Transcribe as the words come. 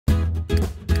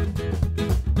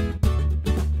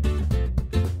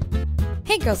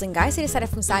Hey girls and guys, it is Zaira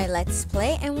from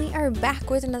ZaiLetsPlay, and we are back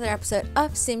with another episode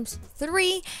of Sims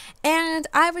 3. And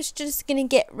I was just gonna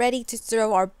get ready to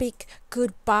throw our big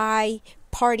goodbye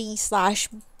party slash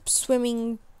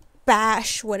swimming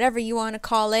bash, whatever you want to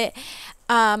call it.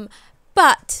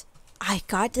 But I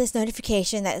got this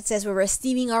notification that says we're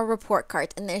receiving our report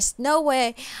card, and there's no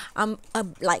way I'm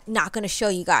like not gonna show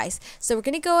you guys. So we're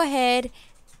gonna go ahead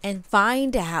and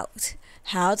find out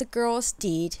how the girls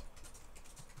did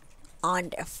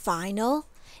on their final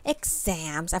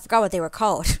exams. I forgot what they were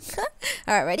called.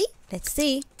 All right, ready? Let's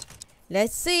see.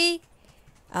 Let's see.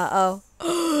 Uh-oh.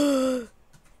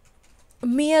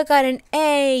 Mia got an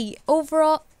A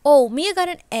overall. Oh, Mia got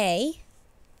an A.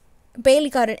 Bailey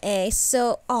got an A.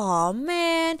 So, oh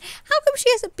man, how come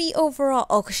she has a B overall?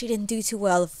 Oh, because she didn't do too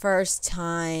well the first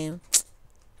time.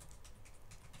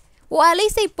 Well, at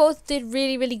least they both did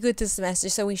really, really good this semester,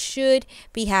 so we should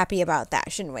be happy about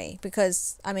that, shouldn't we?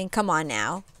 Because, I mean, come on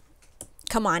now.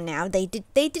 Come on now. They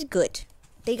did good.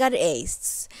 They got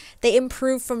A's. They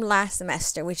improved from last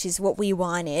semester, which is what we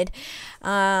wanted.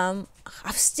 I'm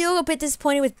still a bit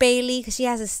disappointed with Bailey because she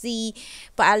has a C,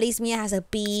 but at least Mia has a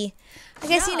B. I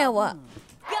guess you know what?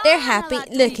 They're happy.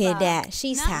 Look at that.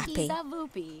 She's happy.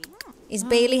 Is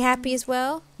Bailey happy as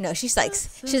well? No, she's like,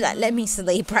 let me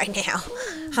sleep right now.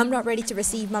 I'm not ready to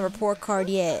receive my report card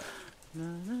yet.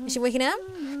 Is she waking up?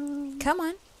 Come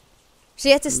on.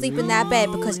 She had to sleep in that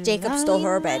bed because Jacob stole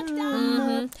her bed.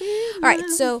 Alright,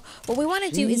 so what we want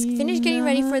to do is finish getting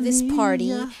ready for this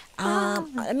party.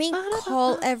 Let me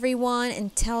call everyone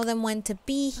and tell them when to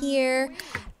be here.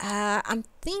 I'm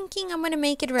thinking I'm going to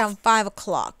make it around 5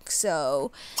 o'clock.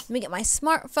 So let me get my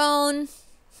smartphone.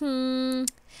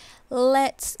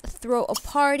 Let's throw a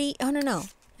party. Oh, no.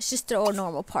 Let's just throw a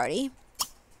normal party.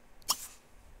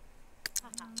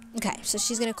 Okay, so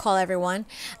she's going to call everyone.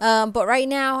 But right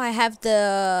now, I have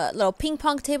the little ping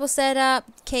pong table set up,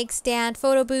 cake stand,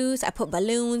 photo booths. I put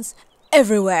balloons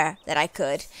everywhere that I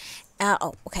could.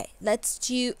 Oh, okay. Let's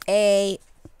do a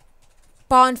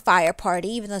bonfire party,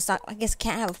 even though it's not, I guess I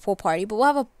can't have a pool party, but we'll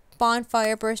have a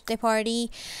bonfire birthday party.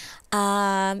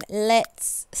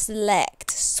 Let's select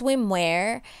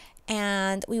swimwear.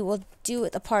 And we will do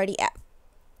the party at,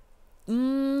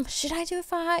 should I do it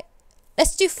 5?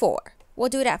 Let's do 4. We'll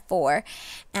do it at 4.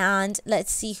 And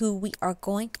let's see who we are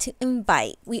going to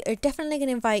invite. We are definitely going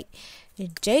to invite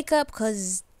Jacob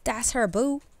because that's her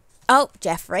boo. Oh,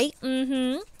 Jeffrey.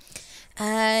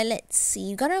 Let's see.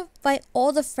 You got to invite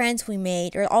all the friends we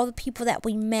made or all the people that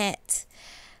we met.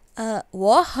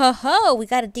 Whoa, we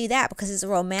got to do that because it's a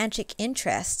romantic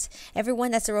interest. Everyone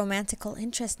that's a romantical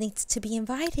interest needs to be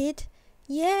invited.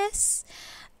 Yes.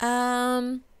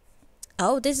 Oh,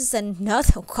 this is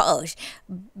another gosh.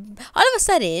 All of a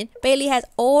sudden, Bailey has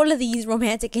all of these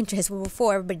romantic interests where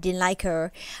before everybody didn't like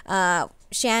her.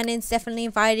 Shannon's definitely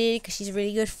invited because she's a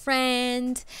really good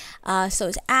friend. So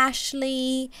is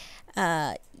Ashley.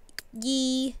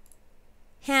 Yee.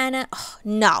 Hannah. Oh,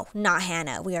 no, not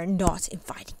Hannah. We are not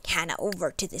inviting Hannah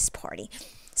over to this party.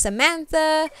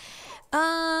 Samantha.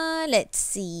 Let's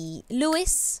see.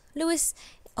 Louis.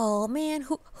 Oh man,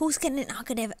 who's not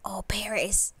gonna? Oh,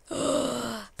 Paris.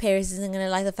 Paris isn't gonna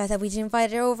like the fact that we didn't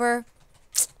invite her over.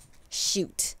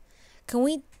 Shoot. Can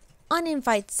we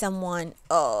uninvite someone?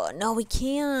 Oh no, we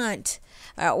can't.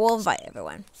 All right, we'll invite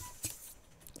everyone.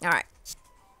 All right.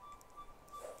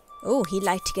 Oh, he'd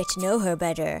like to get to know her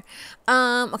better.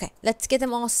 Okay, let's get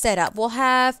them all set up. We'll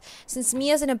have, since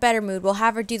Mia's in a better mood, we'll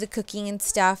have her do the cooking and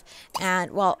stuff. And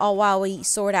while we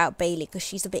sort out Bailey, because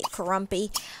she's a bit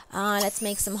grumpy. Let's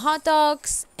make some hot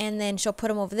dogs, and then she'll put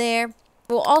them over there.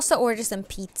 We'll also order some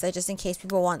pizza, just in case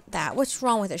people want that. What's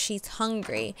wrong with her? She's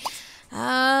hungry.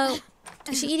 Is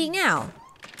she eating now?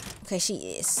 Okay, she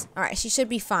is. All right, she should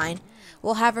be fine.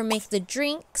 We'll have her make the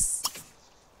drinks.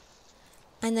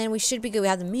 And then we should be good. We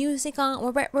have the music on.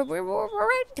 We're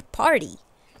ready to party.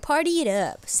 Party it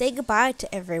up. Say goodbye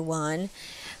to everyone.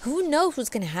 Who knows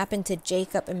what's going to happen to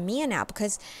Jacob and Mia now?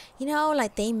 Because, you know,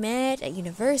 like they met at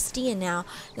university and now,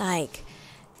 like,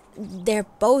 they're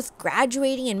both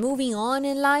graduating and moving on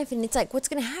in life. And it's like, what's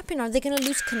going to happen? Are they going to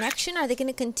lose connection? Are they going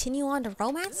to continue on to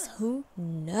romance? Who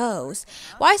knows?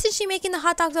 Why isn't she making the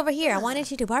hot dogs over here? I wanted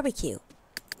you to barbecue.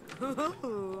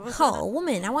 Oh,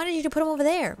 woman, I wanted you to put them over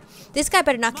there. This guy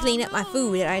better not clean up my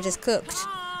food that I just cooked.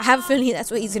 I have a feeling that's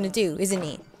what he's going to do, isn't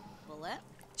he?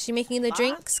 Is she making the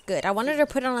drinks? Good. I wanted her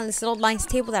to put it on this little nice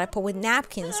table that I put with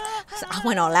napkins. So I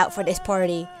went all out for this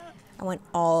party. I went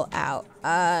all out.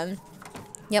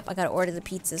 Yep, I got to order the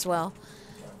pizza as well.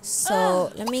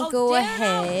 So, let me go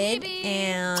ahead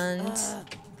and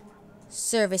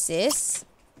services.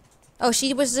 Oh,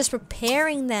 she was just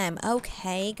preparing them.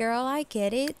 Okay, girl, I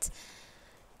get it.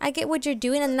 I get what you're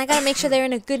doing, and then I gotta make sure they're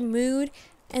in a good mood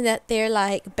and that they're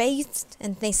like bathed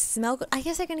and they smell good. I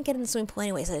guess they're gonna get in the swimming pool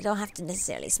anyway, so they don't have to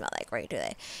necessarily smell like great, do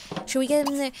they? Should we get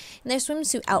them in their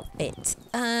swimsuit outfit?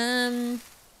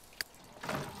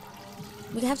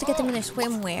 We have to get them in their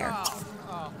swimwear.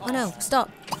 Oh no, stop.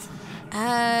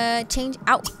 Change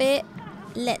outfit.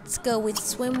 Let's go with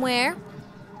swimwear.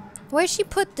 Where'd she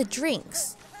put the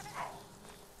drinks?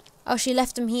 Oh, she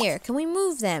left them here. Can we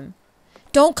move them?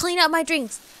 Don't clean up my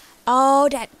drinks. Oh,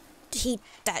 that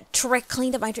trick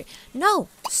cleaned up my drink. No,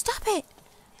 stop it.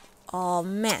 Oh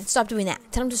man, stop doing that.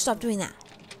 Tell him to stop doing that.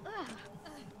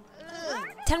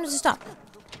 Tell him to stop.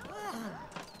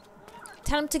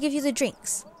 Tell him to give you the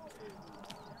drinks.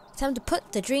 Tell him to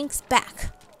put the drinks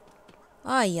back.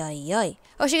 Ay, ay, ay.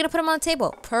 Oh, she's gonna put them on the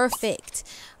table. Perfect.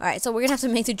 Alright, so we're gonna have to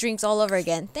make the drinks all over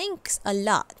again. Thanks a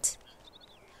lot.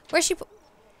 Where's she?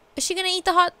 Is she gonna eat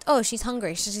the hot? Oh, she's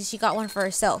hungry. She got one for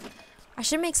herself. I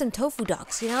should make some tofu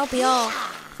dogs, you know,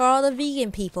 for all the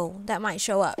vegan people that might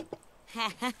show up.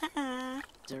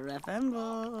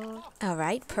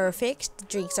 Alright, perfect. The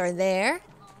drinks are there.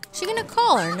 Is she gonna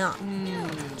call or not?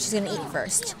 She's gonna eat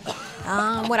first.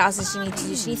 What else does she need to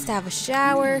do? She needs to have a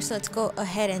shower, so let's go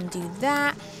ahead and do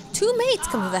that. 2 maids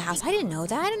come to the house. I didn't know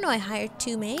that. I didn't know I hired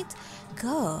 2 maids.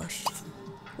 Gosh.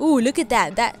 Ooh, look at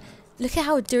that. Look at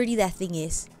how dirty that thing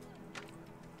is.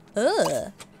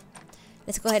 Ugh.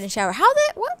 Let's go ahead and shower.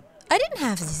 What? I didn't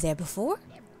have this there before.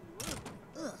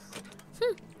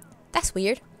 That's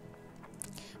weird.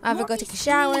 I'll have her go take a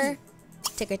shower,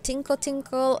 take her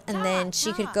tinkle, and then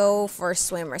she could go for a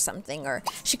swim or something. Or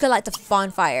she could light the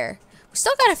bonfire. We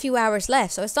still got a few hours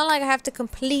left, so it's not like I have to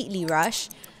completely rush.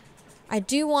 I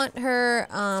do want her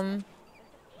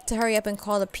to hurry up and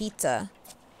call the pizza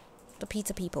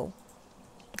people.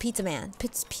 The pizza man.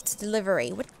 Pizza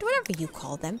delivery. Whatever you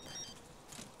call them.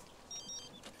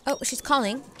 Oh, she's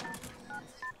calling.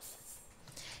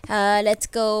 Let's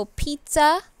go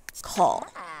pizza call.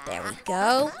 There we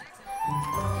go.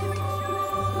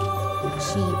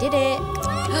 She did it.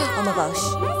 Oh my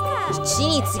gosh. She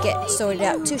needs to get sorted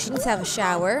out too. She needs to have a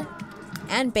shower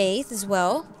and bathe as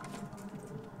well.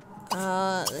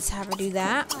 Let's have her do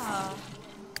that.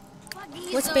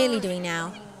 What's Bailey doing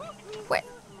now? Where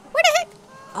the heck?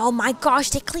 Oh my gosh,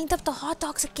 they cleaned up the hot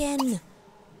dogs again.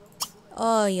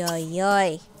 Oy, oy,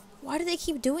 oy. Why do they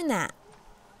keep doing that?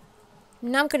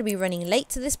 Now I'm going to be running late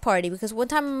to this party because one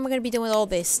time I'm going to be done with all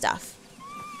this stuff.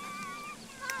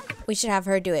 We should have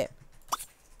her do it.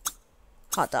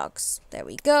 Hot dogs. There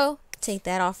we go. Take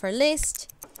that off her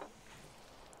list.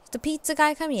 Did the pizza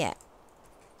guy come yet?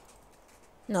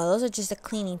 No, those are just the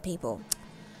cleaning people.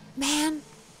 Man.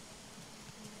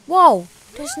 Whoa.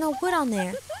 There's no wood on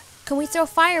there. Can we throw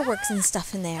fireworks and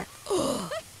stuff in there?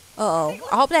 Uh-oh.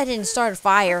 I hope that didn't start a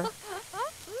fire.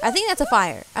 I think that's a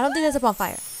fire. I don't think that's a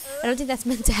bonfire. I don't think that's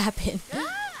meant to happen.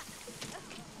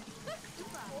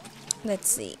 Let's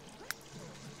see.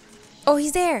 Oh,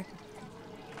 he's there.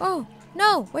 Oh,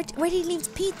 no. Where did he leave the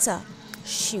pizza?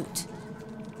 Shoot.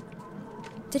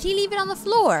 Did he leave it on the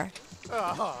floor?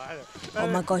 Oh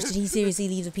my gosh, did he seriously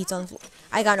leave the pizza on the floor?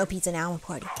 I got no pizza now. I'm a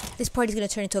party. This party's going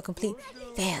to turn into a complete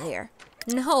failure.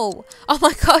 No. Oh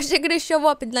my gosh, they're going to show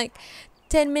up in like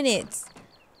 10 minutes.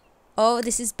 Oh,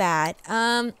 this is bad.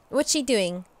 What's she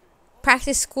doing?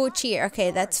 Practice school cheer. Okay,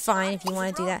 that's fine if you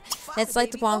want to do that. Let's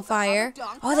light the bonfire.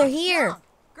 Oh, they're here.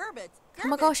 Oh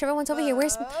my gosh, everyone's over here.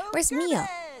 Where's Mia?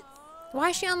 Why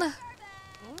is she on the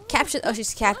capture? Oh,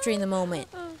 she's capturing the moment.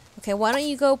 Okay, why don't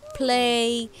you go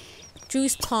play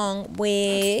Juice Pong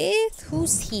with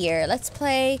who's here? Let's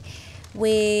play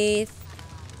with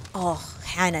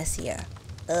Hannah's here.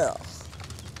 Ugh.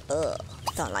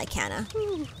 Don't like Hannah.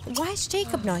 Why is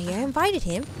Jacob not here? I invited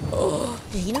him.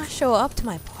 Did he not show up to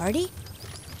my party?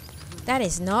 That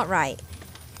is not right.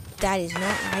 That is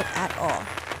not right at all.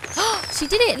 She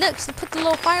did it. Look, she put the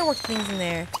little firework things in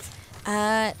there.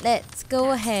 Let's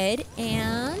go ahead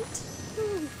and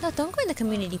no, don't go in the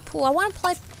community pool. I want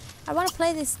to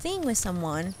play this thing with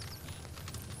someone.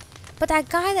 But that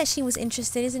guy that she was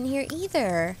interested isn't here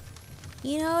either.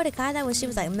 You know, the guy that she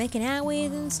was like making out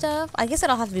with and stuff. I guess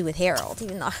it'll have to be with Harold,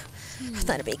 even though I'm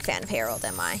not a big fan of Harold,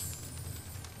 am I?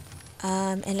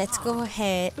 And let's go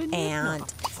ahead and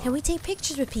can we take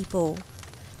pictures with people?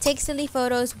 Take silly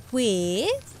photos with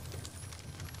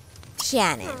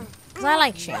Shannon. Because I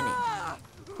like Shannon.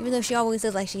 Even though she always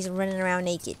looks like she's running around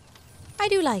naked. I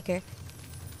do like her.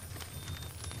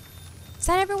 Is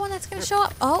that everyone that's going to show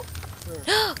up? Oh.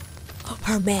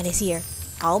 Her man is here.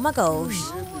 Oh my gosh.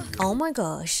 Oh my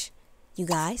gosh. You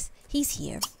guys, he's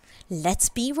here. Let's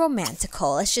be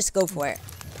romantical. Let's just go for it.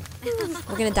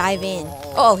 We're gonna dive in.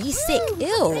 Oh, he's sick.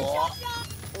 Ew.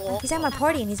 He's at my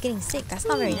party and he's getting sick. That's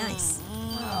not very nice.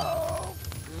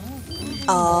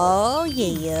 Oh,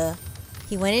 yeah.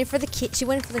 He went in for the kid. She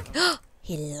went in for the...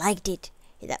 He liked it.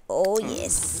 He's like, oh,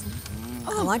 yes.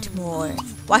 I want more.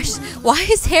 Why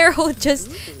is Harold just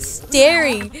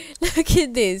staring? Look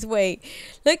at this. Wait.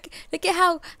 Look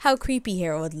at how creepy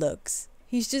Harold looks.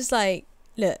 He's just like...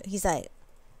 Look. He's like...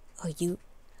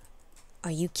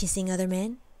 Are you kissing other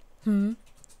men?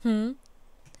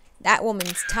 That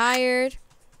woman's tired.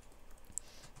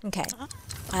 Okay.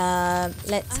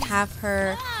 Let's have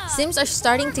her. Sims are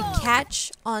starting to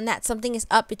catch on that something is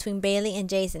up between Bailey and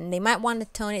Jason. They might want to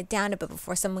tone it down a bit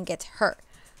before someone gets hurt.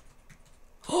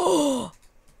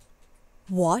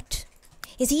 What?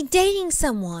 Is he dating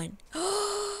someone?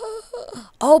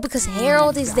 Oh, because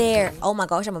Harold is there. Oh my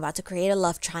gosh, I'm about to create a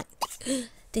love triangle.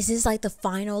 This is like the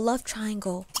final love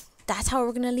triangle. That's how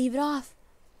we're gonna leave it off.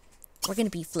 We're gonna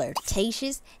be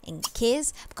flirtatious and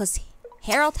kiss because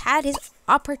Harold had his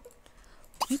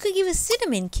You could give a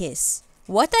cinnamon kiss.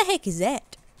 What the heck is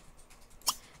that?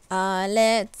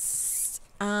 Let's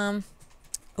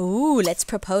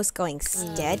propose going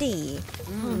steady.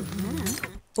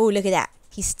 Ooh, look at that.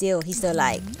 He's still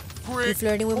like, you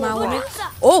flirting with my woman?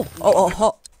 Oh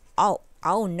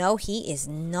no, he is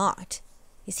not.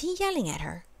 Is he yelling at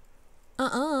her?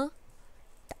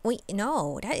 Wait,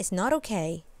 no, that is not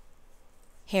okay.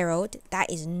 Harold, that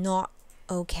is not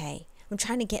okay. I'm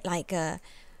trying to get like a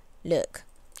look.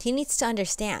 He needs to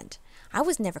understand. I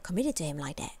was never committed to him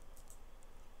like that.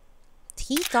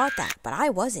 He thought that, but I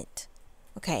wasn't.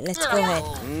 Okay, let's go ahead.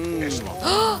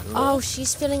 Oh,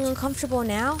 she's feeling uncomfortable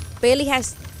now. Bailey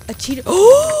has a cheater.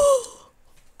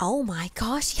 Oh my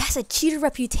gosh, he has a cheater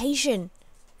reputation.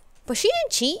 But she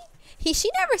didn't cheat.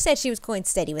 She never said she was going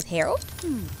steady with Harold.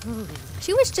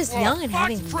 She was just young and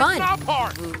having fun.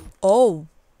 Oh.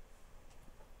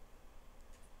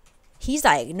 He's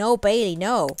like, no, Bailey,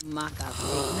 no.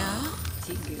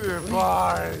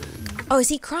 Oh, is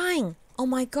he crying? Oh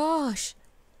my gosh.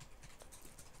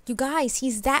 You guys,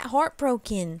 he's that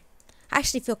heartbroken. I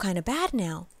actually feel kind of bad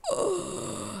now.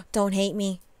 Don't hate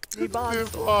me.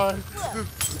 Oh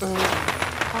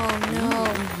no.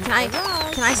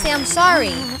 Can I say I'm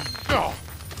sorry?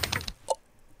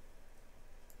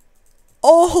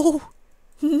 Oh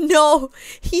no,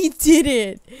 he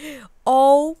didn't.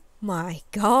 Oh my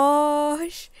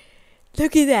gosh.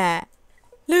 Look at that.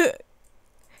 Look.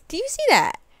 Do you see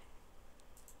that?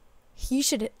 He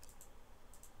should.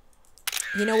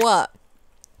 You know what?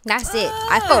 That's it.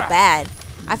 I felt bad.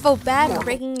 I felt bad for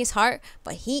breaking his heart,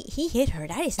 but he hit her.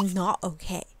 That is not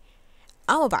okay.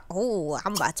 I'm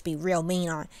about to be real mean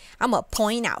on. I'm gonna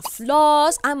point out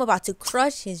flaws. I'm about to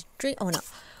crush his dream. I'm gonna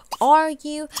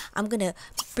argue. I'm gonna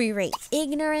berate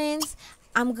ignorance.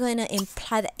 I'm gonna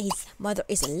imply that his mother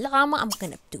is a llama. I'm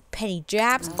gonna do petty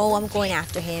jabs. Oh, I'm going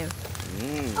after him.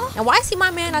 Now why is he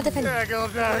my man not defending?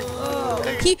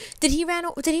 He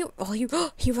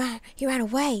ran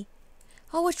away.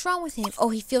 Oh, what's wrong with him? Oh,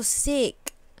 he feels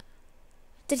sick.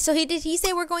 Did he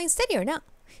say we're going steady or not?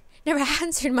 Never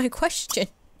answered my question.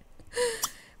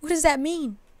 What does that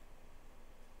mean?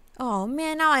 Oh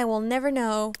man, now I will never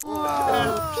know.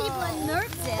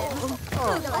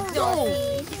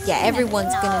 Yeah,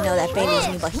 everyone's gonna know that Bailey's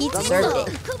me, but he deserved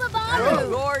it.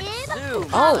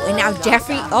 Oh, and now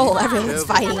Jeffrey. Oh, everyone's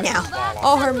fighting now.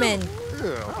 All her men.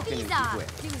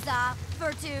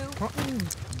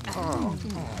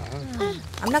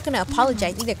 I'm not gonna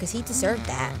apologize either because he deserved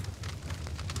that.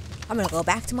 I'm gonna go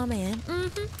back to my man.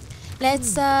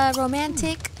 Let's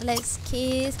romantic. Let's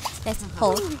kiss. Let's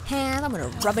hold hands. I'm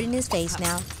gonna rub it in his face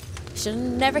now. Should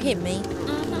never hit me.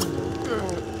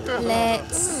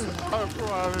 Let's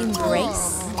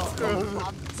embrace.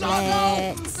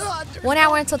 Let's 1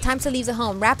 hour until time to leave the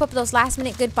home. Wrap up those last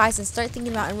minute goodbyes and start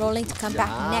thinking about enrolling to come back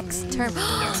next term.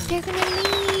 They're gonna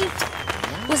leave.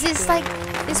 This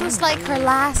was like her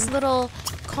last little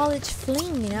college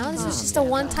fling, you know? This was just a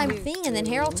one-time thing, and then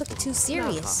Harold took it too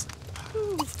serious.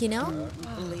 You know?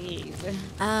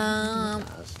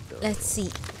 Let's see.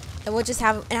 And we'll just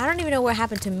have, and I don't even know what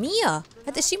happened to Mia.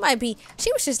 I think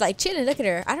she was just like chilling. Look at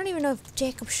her. I don't even know if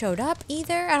Jacob showed up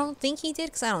either. I don't think he did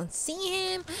because I don't see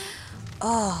him.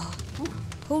 Oh,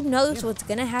 who knows what's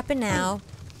gonna happen now?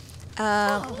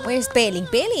 Where's Bailey?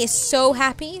 Bailey is so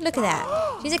happy. Look at that.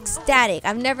 She's ecstatic.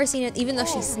 I've never seen it, even though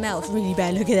she smells really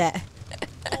bad. Look at that.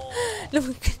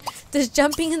 Look, does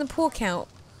jumping in the pool count?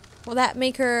 Will that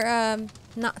make her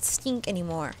not stink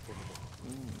anymore?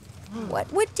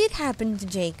 What did happen to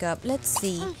Jacob? Let's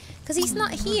see. Because he's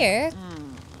not here.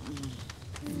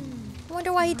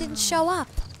 wonder why he didn't show up.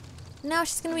 Now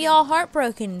she's gonna be all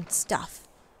heartbroken and stuff.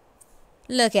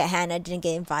 Look at Hannah didn't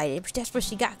get invited. That's what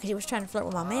she got because she was trying to flirt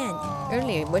with my man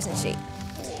earlier, wasn't she?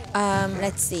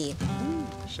 Let's see.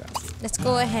 Let's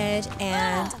go ahead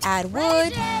and add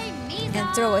wood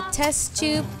and throw a test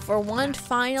tube for one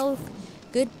final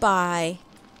goodbye.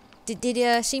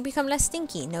 Did she become less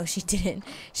stinky? No, she didn't.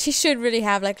 She should really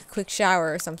have like a quick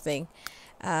shower or something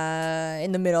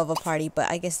in the middle of a party, but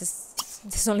I guess this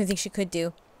is the only thing she could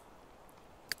do.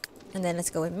 And then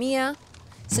let's go with Mia.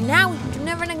 So now we're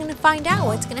never going to find out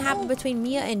what's going to happen between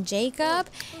Mia and Jacob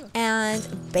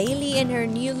and Bailey and her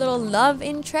new little love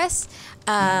interest,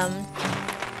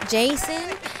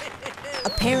 Jason.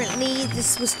 Apparently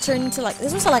this was turned into like,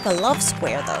 this was like a love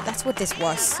square though. That's what this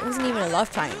was. It wasn't even a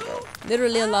love triangle.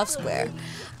 Literally a love square.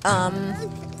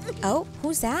 Oh,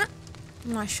 who's that?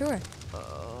 I'm not sure.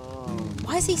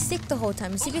 Why is he sick the whole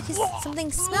time? Is it because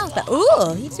something smells bad?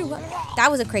 Ooh, he threw up. That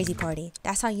was a crazy party.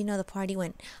 That's how you know the party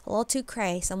went a little too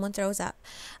cray. Someone throws up.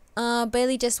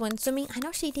 Bailey just went swimming. I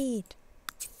know she did.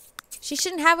 She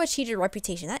shouldn't have a cheater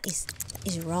reputation. That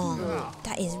is wrong.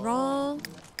 That is wrong.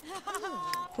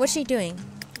 What's she doing?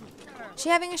 She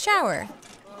having a shower.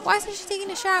 Why isn't she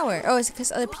taking a shower? Oh, it's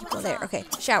because other people are there. Okay,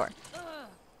 shower.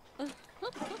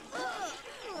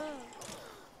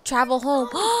 Travel home.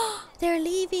 They're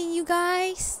leaving, you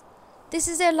guys. This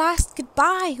is their last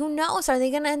goodbye. Who knows? Are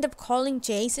they gonna end up calling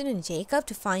Jason and Jacob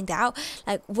to find out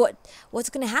like what's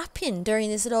gonna happen during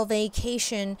this little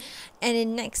vacation and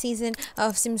in next season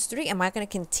of Sims 3? Am I gonna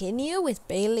continue with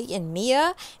Bailey and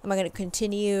Mia? Am I gonna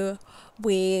continue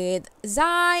with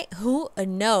Zai? Who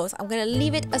knows? I'm gonna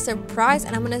leave it a surprise,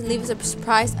 and I'm gonna leave it a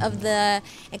surprise of the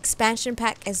expansion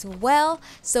pack as well.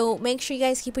 So make sure you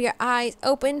guys keep your eyes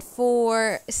open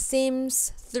for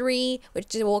Sims 3,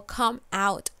 which will come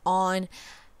out on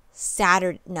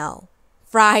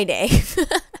Friday.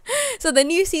 So the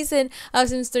new season of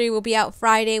Sims 3 will be out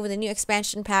Friday with a new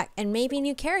expansion pack and maybe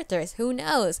new characters. Who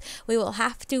knows? We will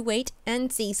have to wait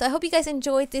and see. So I hope you guys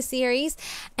enjoyed this series,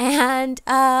 and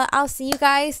I'll see you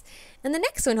guys in the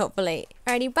next one, hopefully.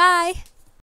 Alrighty, bye.